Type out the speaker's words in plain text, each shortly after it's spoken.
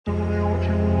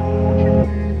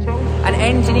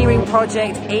engineering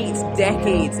project 8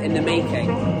 decades in the making.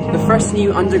 The first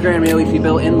new underground railway to be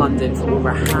built in London for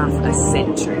over half a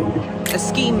century. A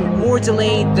scheme more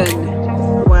delayed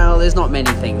than, well, there's not many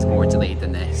things more delayed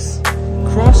than this.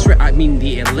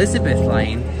 The Elizabeth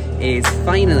line is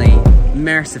finally,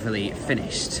 mercifully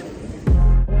finished.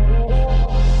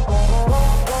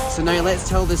 So now let's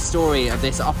tell the story of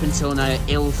this up until now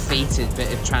ill-fated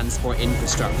bit of transport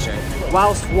infrastructure.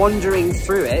 Whilst wandering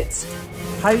through it,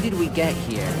 how did we get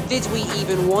here? Did we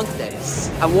even want this?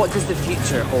 And what does the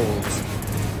future hold?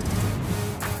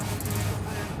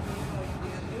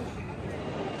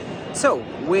 So,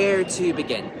 where to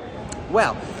begin?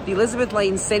 Well, the Elizabeth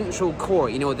Line Central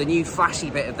Core, you know, the new flashy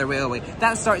bit of the railway,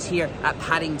 that starts here at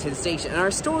Paddington Station. And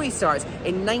our story starts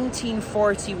in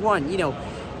 1941, you know,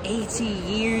 80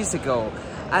 years ago.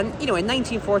 And, you know, in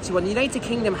 1941, the United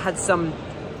Kingdom had some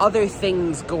other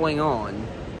things going on.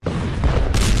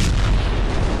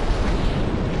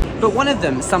 But one of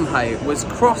them, somehow, was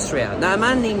Crossrail. Now, a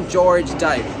man named George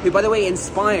Dow, who, by the way,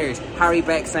 inspired Harry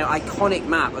Beck's now iconic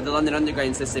map of the London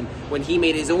Underground system when he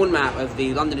made his own map of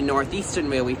the London and North Eastern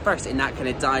Railway first in that kind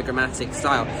of diagrammatic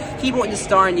style. He wrote in the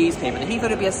Star newspaper that he thought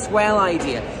it'd be a swell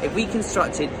idea if we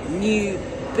constructed new,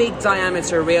 big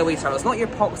diameter railway tunnels, not your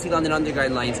poxy London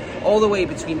Underground lines, all the way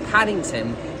between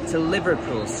Paddington to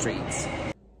Liverpool Street.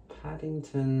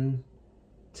 Paddington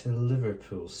to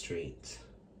Liverpool Street.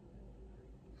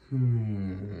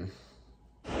 In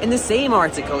the same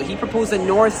article, he proposed a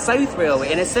north-south railway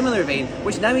in a similar vein,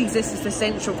 which now exists as the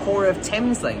central core of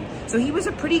Thameslink. So he was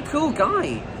a pretty cool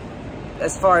guy,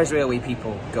 as far as railway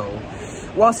people go.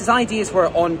 Whilst his ideas were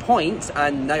on point,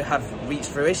 and now have reached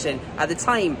fruition, at the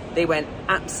time, they went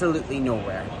absolutely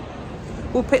nowhere.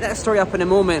 We'll pick that story up in a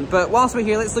moment, but whilst we're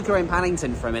here, let's look around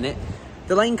Paddington for a minute.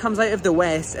 The line comes out of the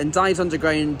west and dives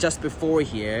underground just before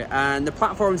here, and the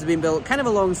platforms have been built kind of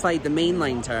alongside the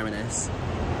mainline terminus.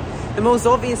 The most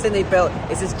obvious thing they built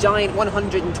is this giant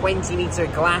 120-metre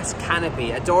glass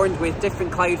canopy adorned with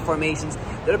different cloud formations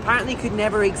that apparently could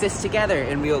never exist together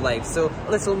in real life, so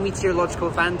a little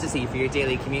meteorological fantasy for your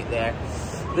daily commute there.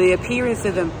 The appearance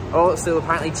of them also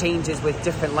apparently changes with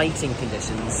different lighting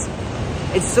conditions.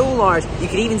 It's so large you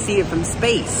can even see it from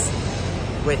space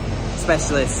with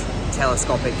specialist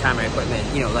telescopic camera equipment,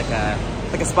 you know, like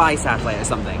a spy satellite or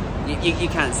something. You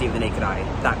can't see it with the naked eye.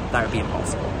 That would be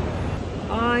impossible.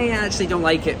 I actually don't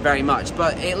like it very much,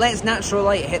 but it lets natural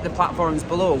light hit the platforms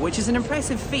below, which is an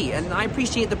impressive feat, and I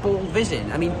appreciate the bold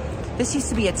vision. I mean, this used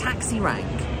to be a taxi rank.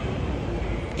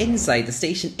 Inside, the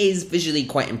station is visually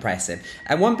quite impressive,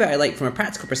 and one bit I like from a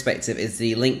practical perspective is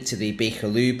the link to the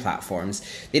Bakerloo platforms.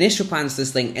 The initial plans for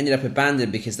this link ended up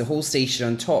abandoned because the whole station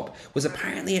on top was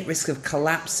apparently at risk of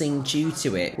collapsing due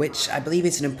to it, which I believe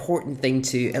is an important thing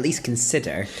to at least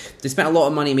consider. They spent a lot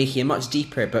of money making a much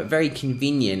deeper but very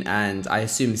convenient and, I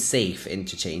assume, safe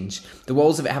interchange. The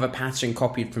walls of it have a pattern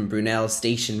copied from Brunel's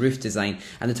station roof design,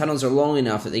 and the tunnels are long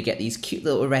enough that they get these cute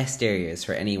little rest areas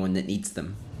for anyone that needs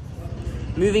them.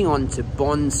 Moving on to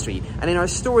Bond Street, and in our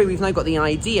story we've now got the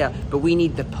idea, but we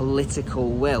need the political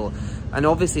will. And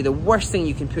obviously the worst thing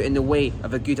you can put in the way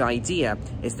of a good idea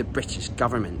is the British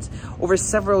government. Over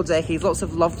several decades, lots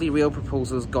of lovely rail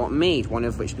proposals got made, one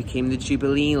of which became the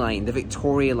Jubilee line, the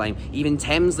Victoria line, even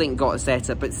Thameslink got set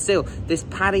up, but still, this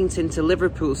Paddington to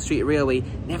Liverpool Street railway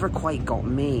never quite got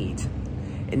made.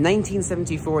 In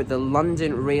 1974, the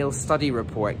London Rail Study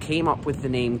Report came up with the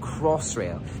name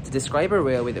Crossrail to describe a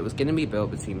railway that was going to be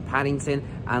built between Paddington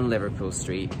and Liverpool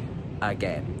Street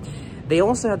again. They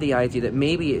also had the idea that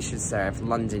maybe it should serve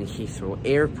London Heathrow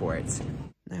Airport.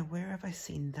 Now, where have I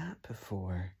seen that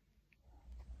before?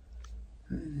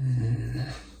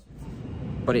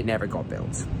 But it never got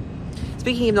built.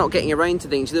 Speaking of not getting around to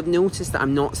things, you'll have noticed that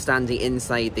I'm not standing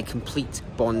inside the complete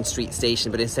Bond Street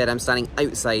station, but instead I'm standing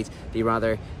outside the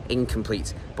rather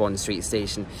incomplete Bond Street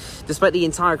station. Despite the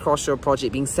entire Crossrail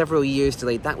project being several years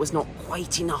delayed, that was not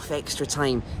quite enough extra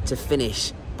time to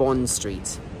finish Bond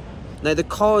Street. Now, the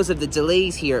cause of the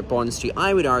delays here at Bond Street,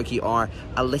 I would argue, are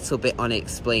a little bit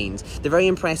unexplained. The very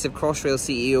impressive Crossrail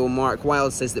CEO Mark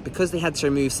Wilde says that because they had to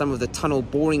remove some of the tunnel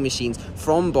boring machines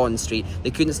from Bond Street, they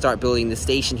couldn't start building the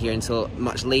station here until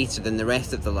much later than the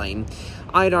rest of the line.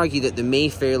 I'd argue that the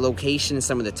Mayfair location and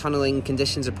some of the tunnelling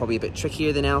conditions are probably a bit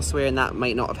trickier than elsewhere, and that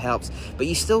might not have helped, but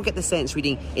you still get the sense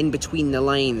reading in between the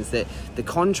lines that the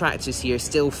contractors here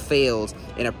still failed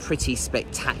in a pretty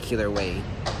spectacular way.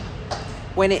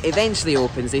 When it eventually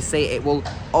opens, they say it will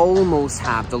almost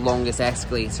have the longest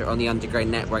escalator on the underground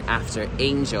network after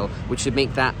Angel, which would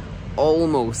make that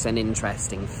almost an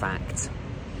interesting fact.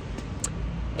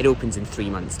 It opens in 3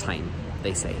 months' time,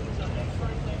 they say.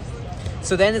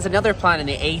 So then there's another plan in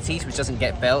the 80s which doesn't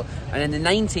get built, and in the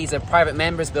 90s a private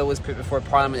member's bill was put before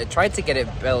Parliament that tried to get it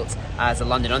built as a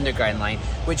London Underground line,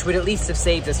 which would at least have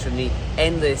saved us from the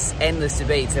endless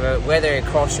debates about whether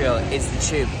Crossrail is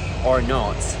the tube or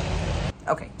not.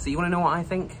 Okay, so you want to know what I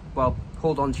think? Well,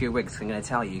 hold on to your wigs, I'm going to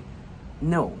tell you.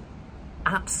 No.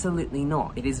 Absolutely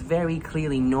not. It is very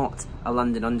clearly not a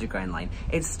London Underground line.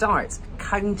 It starts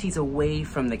counties away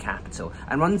from the capital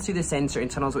and runs through the centre in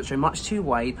tunnels which are much too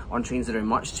wide, on trains that are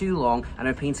much too long and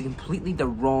are painted completely the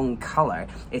wrong colour.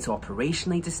 It's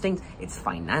operationally distinct, it's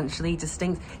financially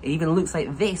distinct, it even looks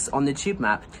like this on the tube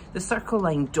map. The Circle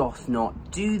Line doth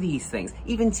not do these things.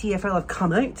 Even TfL have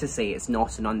come out to say it's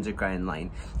not an underground line.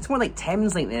 It's more like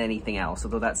Thameslink than anything else,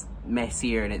 although that's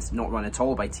messier and it's not run at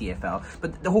all by TfL.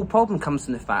 But the whole problem comes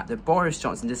from the fact that Boris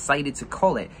Johnson decided to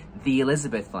call it the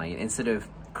Elizabeth Line instead of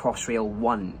Crossrail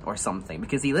 1 or something,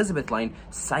 because the Elizabeth Line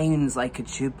sounds like a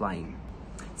tube line.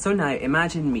 So now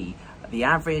imagine me, the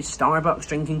average Starbucks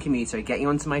drinking commuter, getting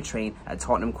onto my train at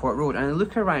Tottenham Court Road, and I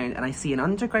look around and I see an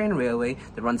underground railway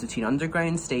that runs between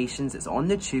underground stations. It's on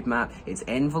the tube map, it's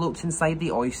enveloped inside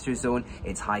the Oyster Zone,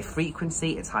 it's high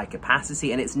frequency, it's high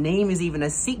capacity, and its name is even a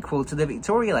sequel to the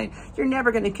Victoria Line. You're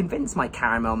never going to convince my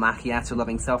caramel macchiato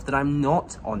loving self that I'm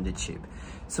not on the tube.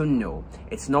 So no,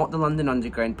 it's not the London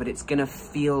Underground, but it's gonna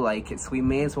feel like it, so we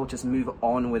may as well just move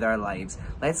on with our lives.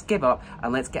 Let's give up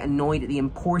and let's get annoyed at the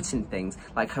important things,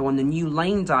 like how on the new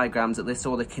line diagrams that list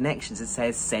all the connections it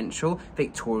says Central,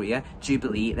 Victoria,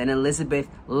 Jubilee, then Elizabeth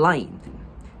Line.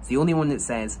 It's the only one that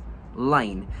says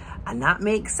line. And that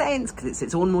makes sense because it's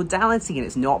its own modality and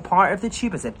it's not part of the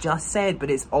tube, as I've just said,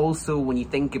 but it's also, when you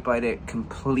think about it,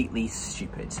 completely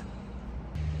stupid.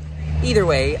 Either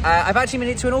way, I've actually made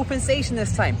it to an open station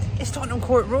this time. It's Tottenham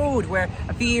Court Road, where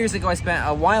a few years ago I spent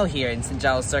a while here in St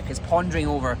Giles Circus pondering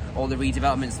over all the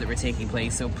redevelopments that were taking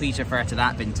place, so please refer to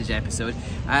that vintage episode.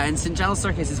 And St Giles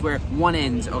Circus is where one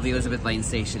end of the Elizabeth Line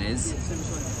station is.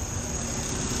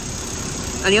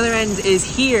 And the other end is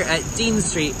here at Dean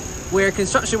Street, where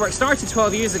construction work started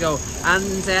 12 years ago, and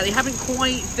they haven't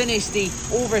quite finished the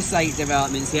oversight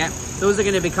developments yet. Those are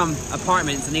going to become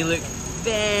apartments, and they look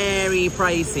very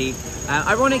pricey.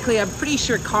 Ironically, I'm pretty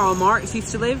sure Karl Marx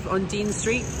used to live on Dean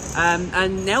Street,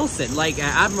 and Nelson, like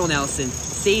Admiral Nelson,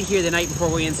 stayed here the night before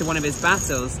going into one of his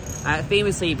battles,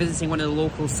 famously visiting one of the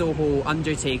local Soho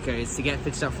undertakers to get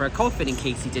fitted up for a coffin in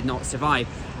case he did not survive.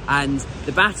 And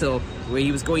the battle where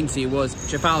he was going to was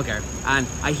Trafalgar, and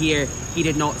I hear he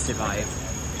did not survive.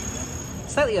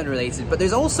 Slightly unrelated, but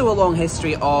there's also a long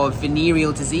history of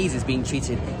venereal diseases being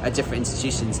treated at different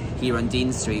institutions here on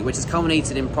Dean Street, which has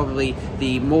culminated in probably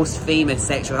the most famous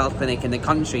sexual health clinic in the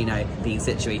country now being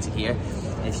situated here.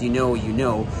 If you know, you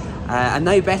know. And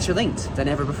now better linked than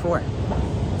ever before.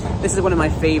 This is one of my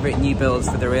favourite new builds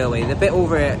for the railway. The bit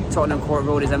over at Tottenham Court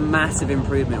Road is a massive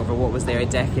improvement over what was there a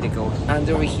decade ago. And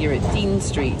over here at Dean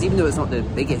Street, even though it's not the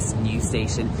biggest new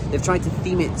station, they've tried to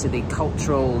theme it to the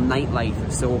cultural nightlife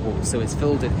of Soho. So it's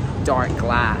filled with dark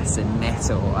glass and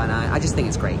metal, and I just think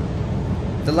it's great.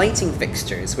 The lighting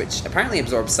fixtures, which apparently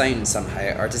absorb sound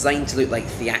somehow, are designed to look like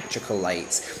theatrical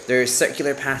lights. There are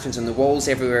circular patterns on the walls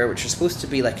everywhere, which are supposed to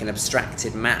be like an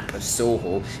abstracted map of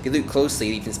Soho. If you look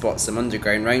closely, you can spot some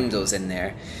underground roundels in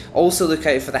there. Also look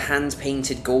out for the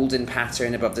hand-painted golden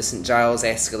pattern above the St Giles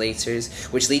escalators,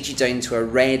 which lead you down to a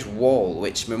red wall,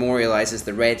 which memorialises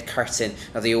the red curtain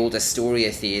of the old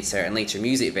Astoria Theatre and later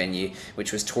music venue,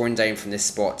 which was torn down from this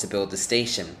spot to build the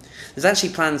station. There's actually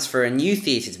plans for a new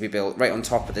theatre to be built right on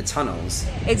top of the tunnels.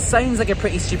 It sounds like a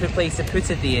pretty stupid place to put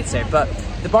a theatre, but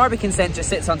the Barbican Centre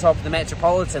sits on top of the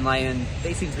Metropolitan line and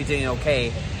they seem to be doing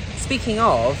okay. Speaking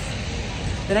of,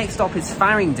 the next stop is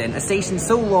Farringdon, a station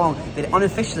so long that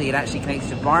unofficially it actually connects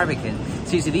to Barbican.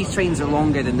 Seriously, these trains are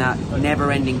longer than that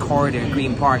never-ending corridor at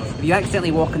Green Park. If you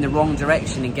accidentally walk in the wrong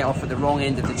direction and get off at the wrong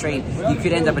end of the train, you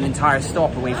could end up an entire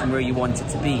stop away from where you want it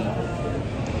to be.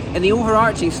 And the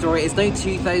overarching story is now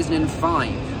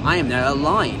 2005. I am now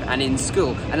alive and in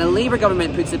school, and a Labour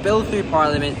government puts a bill through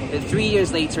Parliament that 3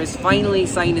 years later is finally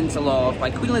signed into law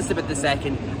by Queen Elizabeth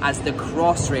II as the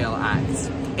Crossrail Act.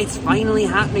 It's finally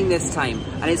happening this time,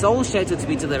 and it's all scheduled to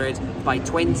be delivered by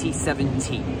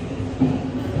 2017.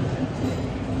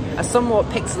 A somewhat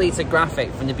pixelated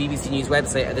graphic from the BBC News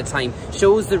website at the time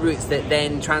shows the routes that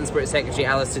then Transport Secretary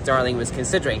Alistair Darling was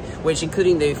considering, which,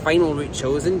 including the final route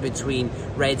chosen between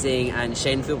Reading and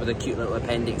Shenfield with a cute little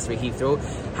appendix for Heathrow,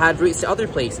 had routes to other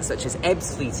places such as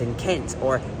Ebbsfleet in Kent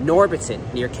or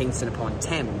Norbiton near Kingston upon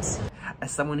Thames. as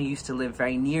someone who used to live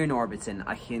very near Norbiton,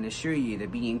 I can assure you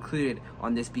that being included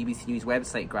on this BBC News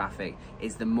website graphic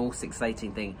is the most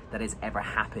exciting thing that has ever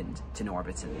happened to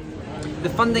Norbiton. The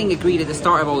funding agreed at the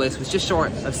start of all this was just short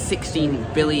of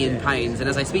 £16 billion, and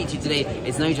as I speak to you today,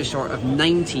 it's now just short of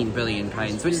 £19 billion,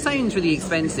 which sounds really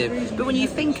expensive, but when you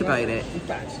think about it,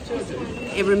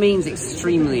 it remains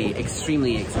extremely,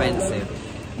 extremely expensive.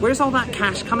 Where's all that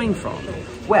cash coming from?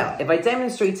 Well, if I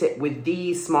demonstrate it with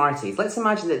these Smarties, let's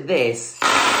imagine that this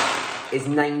is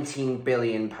 £19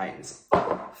 billion.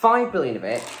 £5 billion of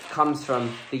it comes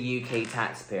from the UK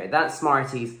taxpayer. That's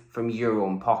Smarties from your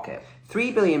own pocket.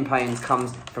 £3 billion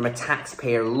comes from a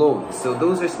taxpayer loan. So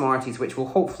those are Smarties which we'll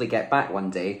hopefully get back one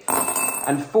day.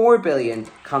 And £4 billion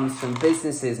comes from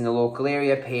businesses in the local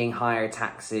area paying higher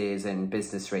taxes and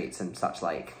business rates and such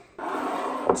like.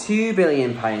 £2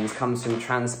 billion comes from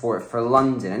transport for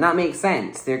London, and that makes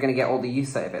sense. They're going to get all the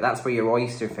use out of it. That's where your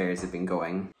oyster fares have been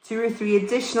going. 2 or 3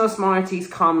 additional Smarties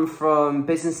come from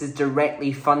businesses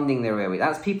directly funding the railway.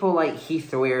 That's people like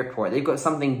Heathrow Airport. They've got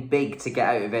something big to get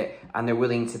out of it and they're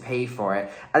willing to pay for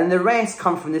it. And then the rest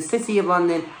come from the City of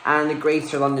London and the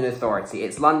Greater London Authority.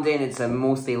 It's London, it's a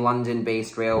mostly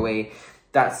London-based railway.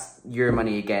 That's your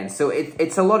money again. So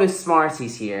it's a lot of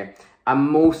Smarties here,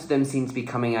 and most of them seem to be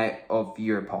coming out of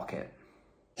your pocket.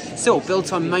 So,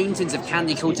 built on mountains of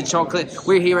candy-coated chocolate,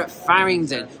 we're here at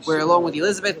Farringdon, where along with the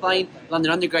Elizabeth Line,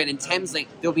 London Underground and Thameslink,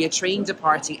 there'll be a train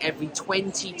departing every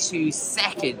 22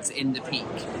 seconds in the peak.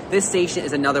 This station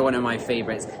is another one of my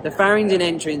favourites. The Farringdon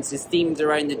entrance is themed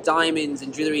around the diamonds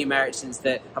and jewellery merchants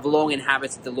that have long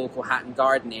inhabited the local Hatton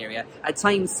Garden area, at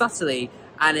times subtly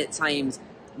and at times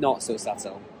not so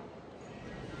subtle.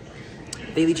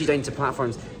 They lead you down to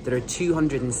platforms that are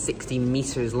 260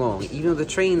 metres long, even though the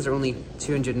trains are only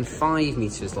 205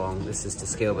 metres long. This is to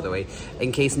scale, by the way,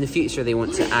 in case in the future they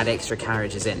want to add extra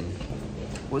carriages in.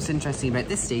 What's interesting about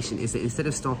this station is that instead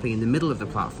of stopping in the middle of the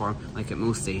platform, like at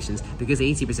most stations, because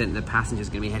 80% of the passengers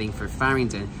are going to be heading for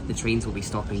Farringdon, the trains will be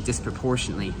stopping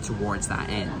disproportionately towards that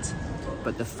end.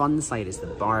 But the fun side is the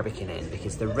Barbican end,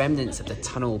 because the remnants of the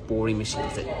tunnel boring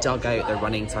machines that dug out the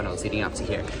running tunnels leading up to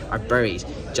here are buried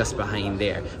just behind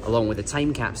there, along with a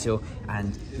time capsule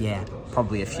and, yeah,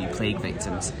 probably a few plague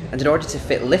victims. And in order to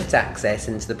fit lift access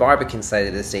into the Barbican side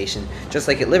of the station, just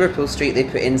like at Liverpool Street, they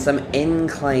put in some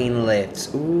incline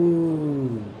lifts.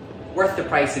 Ooh. Worth the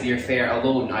price of your fare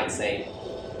alone, I'd say.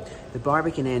 The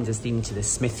Barbican end is themed to the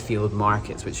Smithfield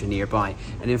markets, which are nearby,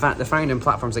 and in fact the Farringdon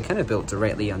platforms are kind of built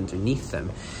directly underneath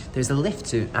them. There's a lift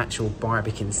to actual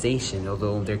Barbican station,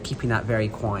 although they're keeping that very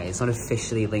quiet. It's not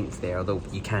officially linked there, although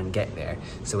you can get there,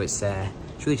 so it's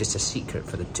really just a secret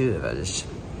for the two of us.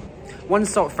 One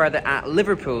stop further at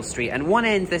Liverpool Street, and one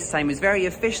end this time is very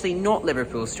officially not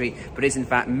Liverpool Street, but is in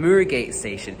fact Moorgate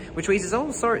Station, which raises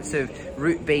all sorts of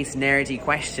route-based nerdy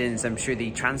questions I'm sure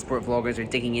the transport vloggers are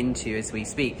digging into as we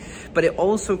speak. But it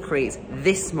also creates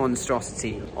this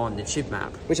monstrosity on the tube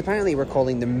map, which apparently we're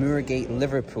calling the Moorgate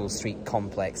Liverpool Street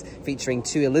complex, featuring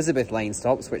 2 Elizabeth line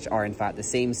stops, which are in fact the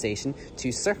same station,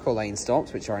 2 Circle line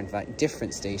stops, which are in fact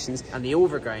different stations, and the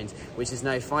Overground, which is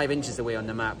now 5 inches away on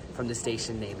the map from the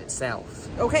station name itself.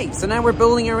 Okay, so now we're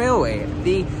building a railway.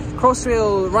 The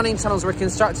Crossrail running tunnels were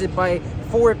constructed by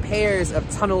 4 pairs of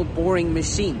tunnel boring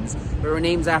machines that were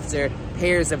named after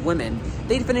pairs of women.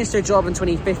 They'd finished their job in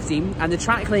 2015 and the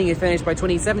track laying had finished by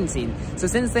 2017. So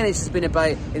since then it's just been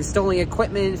about installing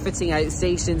equipment, fitting out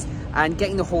stations and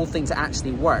getting the whole thing to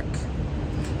actually work.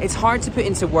 It's hard to put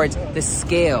into words the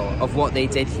scale of what they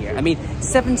did here. I mean,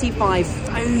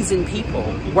 75,000 people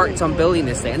worked on building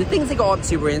this thing, and the things they got up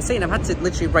to were insane. I've had to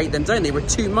literally write them down. They were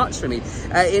too much for me.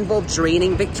 It involved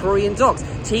draining Victorian docks,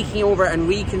 taking over and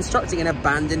reconstructing an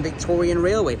abandoned Victorian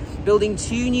railway, building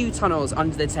 2 new tunnels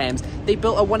under the Thames. They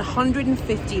built a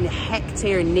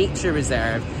 115-hectare nature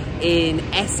reserve in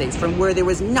Essex from where there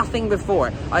was nothing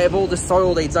before, out of all the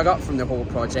soil they dug up from the whole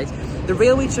project. The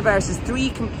railway traverses 3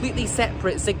 completely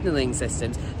separate signalling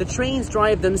systems. The trains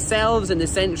drive themselves in the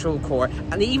central core,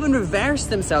 and they even reverse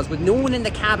themselves with no one in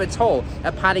the cab at all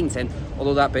at Paddington,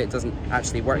 although that bit doesn't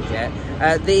actually work yet.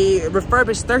 They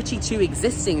refurbished 32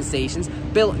 existing stations,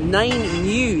 built 9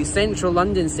 new central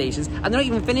London stations, and they're not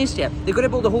even finished yet. They've got to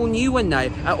build a whole new one now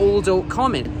at Old Oak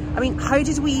Common. I mean, how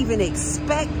did we even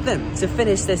expect them to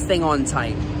finish this thing on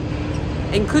time?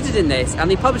 Included in this,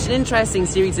 and they published an interesting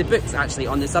series of books actually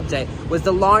on the subject, was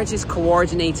the largest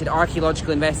coordinated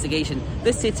archaeological investigation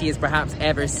this city has perhaps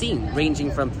ever seen,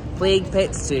 ranging from plague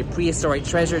pits to prehistoric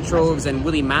treasure troves and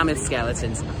woolly mammoth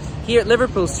skeletons. Here at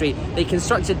Liverpool Street, they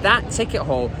constructed that ticket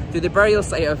hall through the burial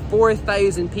site of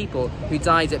 4,000 people who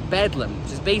died at Bedlam,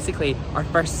 which is basically our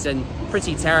first and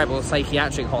pretty terrible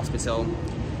psychiatric hospital.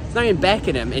 It's now in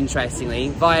Beckenham, interestingly,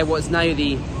 via what's now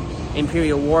the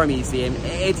Imperial War Museum.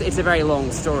 It's a very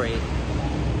long story.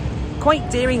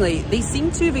 Quite daringly, they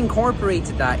seem to have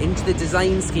incorporated that into the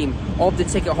design scheme of the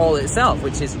ticket hall itself,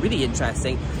 which is really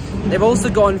interesting. They've also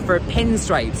gone for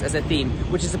pinstripes as a theme,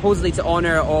 which is supposedly to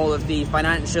honour all of the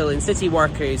financial and city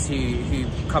workers who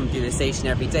come through the station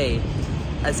every day,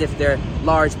 as if their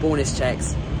large bonus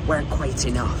checks weren't quite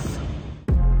enough.